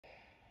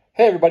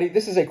Hey everybody,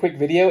 this is a quick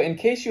video in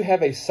case you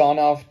have a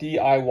Sonoff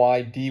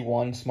DIY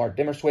D1 smart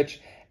dimmer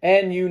switch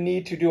and you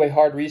need to do a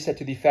hard reset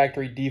to the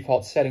factory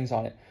default settings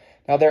on it.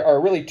 Now there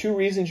are really two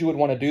reasons you would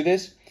want to do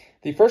this.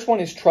 The first one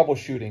is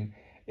troubleshooting.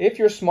 If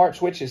your smart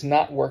switch is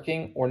not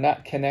working or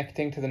not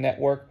connecting to the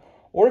network,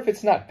 or if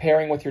it's not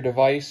pairing with your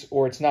device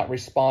or it's not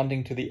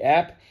responding to the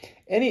app,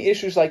 any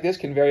issues like this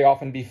can very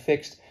often be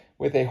fixed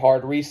with a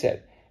hard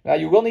reset. Now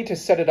you will need to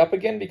set it up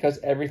again because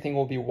everything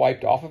will be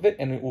wiped off of it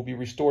and it will be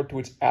restored to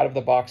its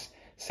out-of-the-box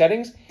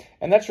settings.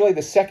 And that's really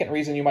the second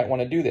reason you might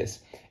want to do this.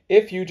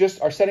 If you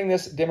just are setting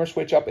this dimmer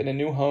switch up in a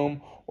new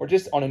home or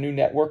just on a new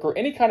network or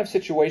any kind of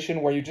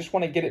situation where you just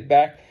want to get it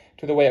back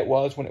to the way it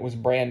was when it was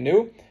brand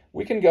new,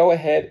 we can go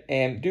ahead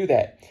and do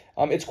that.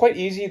 It's quite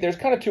easy. There's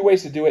kind of two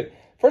ways to do it.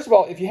 First of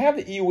all, if you have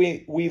the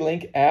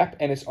eWeLink app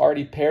and it's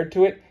already paired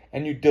to it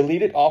and you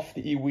delete it off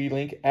the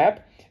eWeLink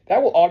app,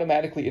 that will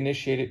automatically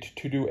initiate it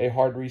to do a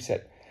hard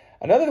reset.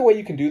 Another way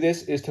you can do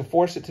this is to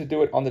force it to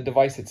do it on the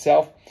device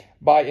itself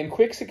by, in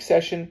quick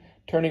succession,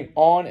 turning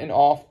on and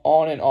off,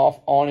 on and off,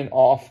 on and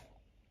off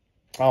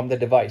the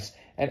device.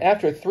 And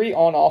after 3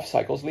 on-off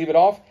cycles, leave it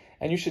off,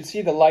 and you should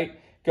see the light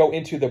go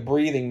into the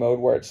breathing mode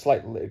where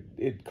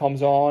it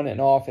comes on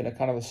and off in a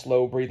kind of a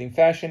slow breathing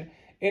fashion,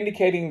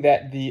 indicating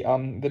that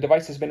the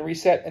device has been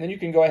reset, and then you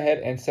can go ahead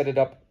and set it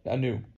up anew.